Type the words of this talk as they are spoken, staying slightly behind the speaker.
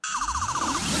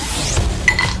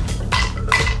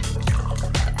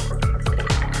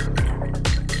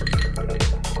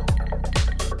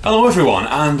Hello everyone,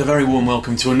 and a very warm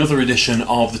welcome to another edition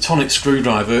of the Tonic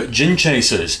Screwdriver Gin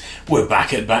Chasers. We're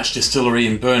back at Batch Distillery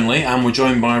in Burnley, and we're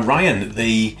joined by Ryan,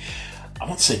 the, I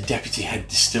want to say deputy head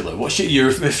distiller. What's your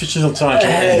official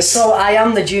title? So I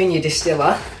am the junior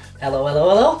distiller.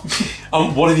 Hello.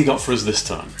 What have you got for us this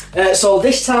time? So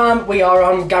this time we are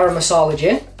on Garam Masala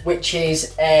Gin, which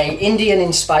is a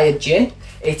Indian-inspired gin.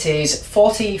 It is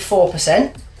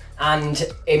 44%.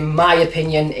 And in my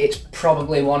opinion, it's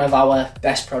probably one of our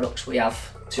best products we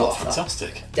have to offer.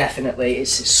 Fantastic. Definitely. It's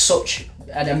such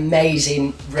an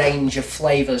amazing range of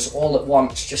flavours all at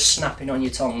once, just snapping on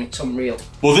your tongue. It's unreal.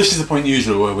 Well, this is the point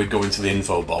usually where we go into the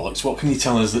info bollocks. What can you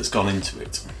tell us that's gone into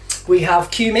it? We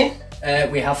have cumin,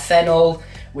 we have fennel,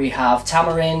 we have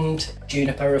tamarind,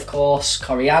 juniper of course,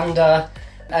 coriander,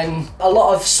 and a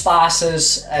lot of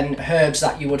spices and herbs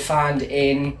that you would find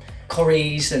in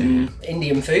curries and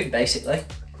Indian food, basically.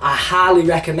 I highly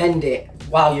recommend it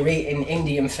while you're eating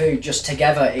Indian food. Just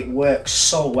together, it works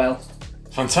so well.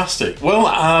 Fantastic. Well,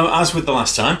 as with the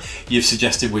last time, you've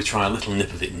suggested we try a little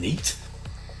nip of it neat.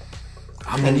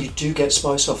 And you do get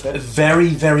spice off it. Very,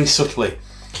 very subtly.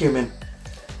 Cumin.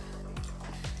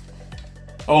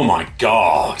 Oh my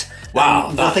God.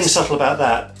 Wow. Nothing subtle about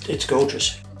that. It's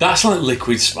gorgeous. That's like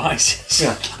liquid spices.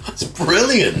 Yeah. That's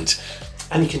brilliant.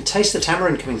 And you can taste the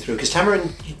tamarind coming through, because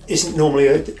tamarind isn't normally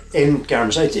in garam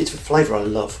masala. It's a flavour I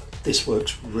love. This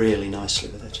works really nicely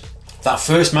with it. That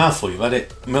first mouthful, you let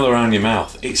it mill around your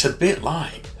mouth, it's a bit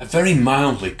like a very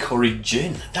mildly curried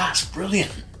gin. That's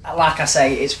brilliant. Like I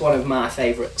say, it's one of my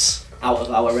favourites out of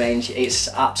our range. It's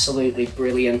absolutely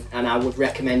brilliant, and I would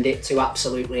recommend it to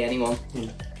absolutely anyone.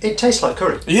 It tastes like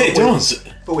curry. Yeah, it does.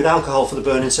 But with alcohol for the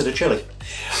burn instead of chilli.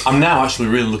 I'm now actually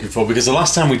really looking forward, because the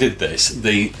last time we did this,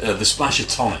 the splash of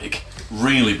tonic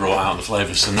really brought out the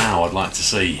flavours, so now I'd like to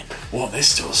see what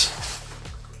this does.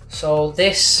 So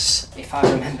this, if I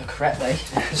remember correctly,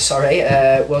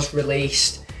 was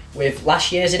released with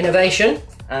last year's innovation,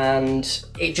 and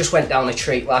it just went down a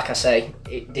treat. Like I say,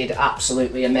 it did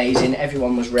absolutely amazing.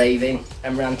 Everyone was raving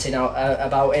and ranting out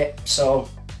about it, so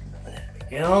there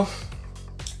we go.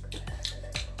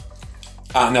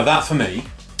 Now that for me,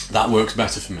 that works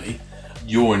better for me.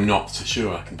 You're not so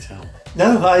sure, I can tell.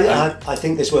 No, I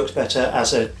think this works better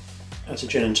as a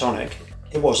gin and tonic.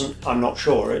 It wasn't, I'm not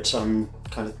sure, I'm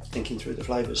kind of thinking through the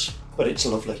flavours, but it's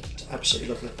lovely, it's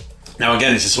absolutely lovely. Now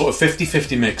again, it's a sort of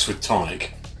 50-50 mix with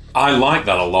tonic. I like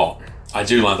that a lot. I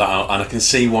do like that, and I can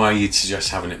see why you'd suggest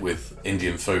having it with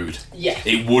Indian food. Yeah.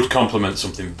 It would complement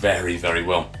something very, very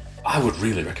well. I would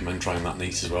really recommend trying that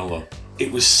neat as well though.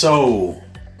 It was so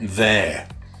there.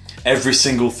 Every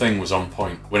single thing was on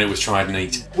point when it was tried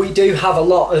neat. We do have a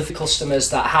lot of customers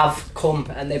that have come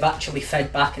and they've actually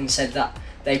fed back and said that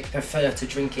they prefer to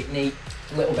drink it neat.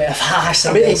 A little bit of ice,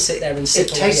 and they'll sit there and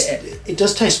sip away at it. It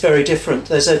does taste very different.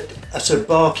 There's a sort of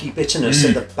barky bitterness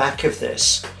at the back of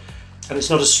this, and it's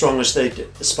not as strong as the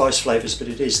spice flavours, but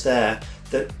it is there.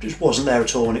 That just wasn't there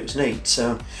at all when it was neat.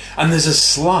 So, and there's a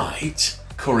slight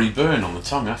curry burn on the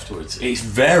tongue afterwards. It's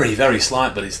very, very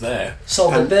slight, but it's there. So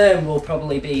the burn will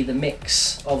probably be the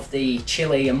mix of the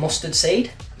chilli and mustard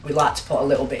seed. We like to put a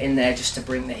little bit in there just to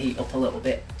bring the heat up a little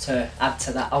bit to add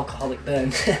to that alcoholic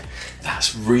burn.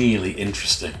 That's really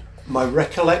interesting. My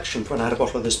recollection from when I had a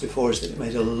bottle of this before is that it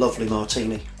made a lovely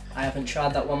martini. I haven't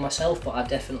tried that one myself, but I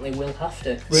definitely will have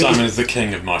to. Really? Simon is the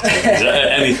king of martinis.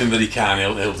 Anything that he can,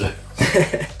 he'll do.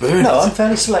 Burn No, it. I'm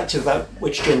fairly selective about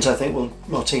which gins I think will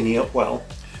martini up well.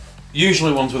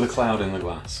 Usually ones with a cloud in the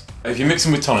glass. If you mix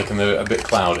them with tonic and they're a bit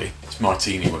cloudy, it's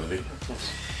martini worthy.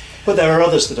 But there are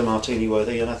others that are martini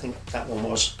worthy, and I think that one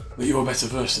was. But you're better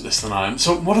versed at this than I am.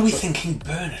 So what are we thinking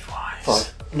Bernard-wise?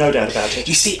 5. No doubt about it.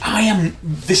 You see,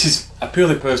 this is a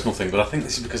purely personal thing, but I think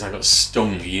this is because I got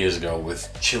stung years ago with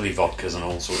chili vodkas and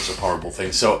all sorts of horrible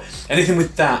things. So anything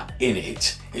with that in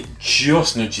it, it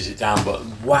just nudges it down, but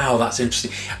wow, that's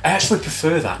interesting. I actually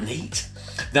prefer that neat.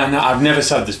 Now I've never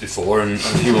said this before, and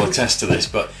he will attest to this,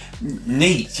 but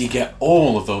neat, you get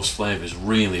all of those flavours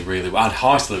really, really well. I'd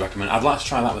heartily recommend. I'd like to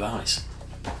try that with ice.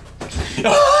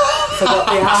 Forgot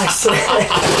the ice.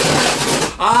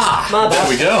 My bad. There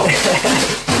we go.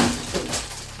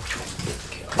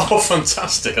 Oh,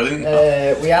 fantastic! I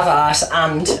didn't. We have ice,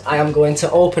 and I am going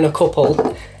to open a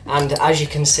couple. And as you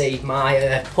can see,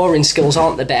 my pouring skills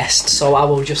aren't the best, so I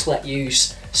will just let you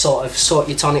sort of sort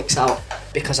your tonics out,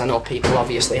 because I know people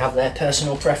obviously have their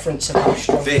personal preference of how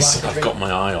strong they This like to I've drink. got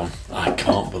my eye on. I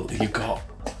can't believe you've got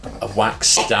a wax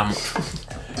stamp.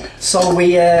 So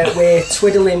we're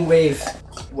twiddling with,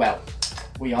 well,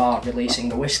 we are releasing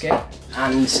the whiskey,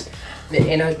 and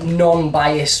in a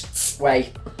non-biased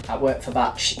way, at work for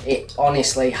Batch. It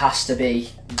honestly has to be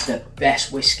the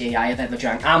best whiskey I have ever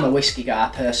drank. I'm a whiskey guy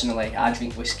personally. I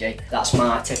drink whiskey. That's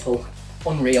my tipple.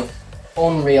 Unreal.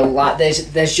 Like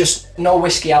there's just no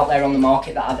whiskey out there on the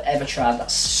market that I've ever tried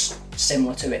that's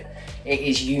similar to it. It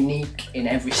is unique in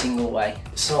every single way.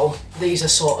 So these are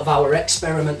sort of our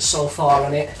experiments so far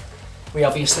on it. We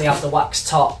obviously have the wax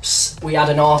tops. We had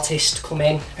an artist come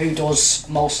in who does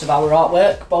most of our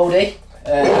artwork, Bodhi.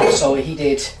 So he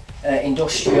did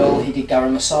industrial, he did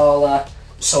garam masala.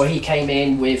 So he came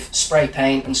in with spray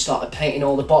paint and started painting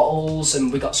all the bottles,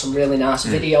 and we got some really nice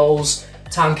videos,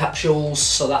 time capsules,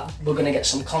 so that we're going to get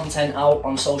some content out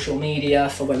on social media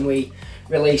for when we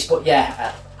release. But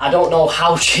yeah, I don't know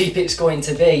how cheap it's going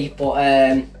to be, but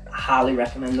I highly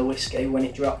recommend the whiskey when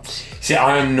it drops. See,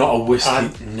 I am not a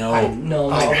whiskey. Not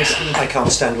a whiskey. I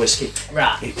can't stand whiskey.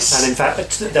 Right. And in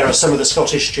fact, there are some of the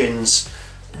Scottish gins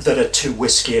that are too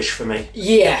whiskyish for me.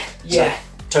 Yeah.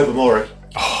 Tobermory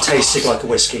tasted like a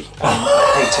whiskey. I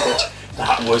hated it.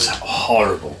 That was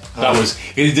horrible. That was.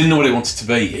 It didn't know what it wanted to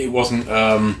be. It wasn't.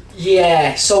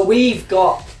 Yeah. So we've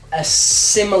got a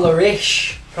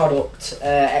similar-ish product,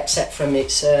 except from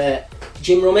its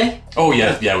gin rummy. Oh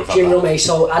yeah, we've had Gin that. rummy.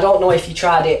 So I don't know if you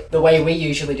tried it the way we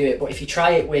usually do it, but if you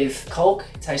try it with Coke,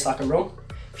 it tastes like a rum.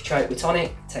 If you try it with tonic,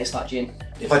 it tastes like gin.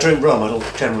 If I drink rum, I'll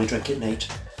generally drink it neat,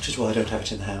 which is why I don't have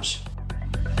it in the house.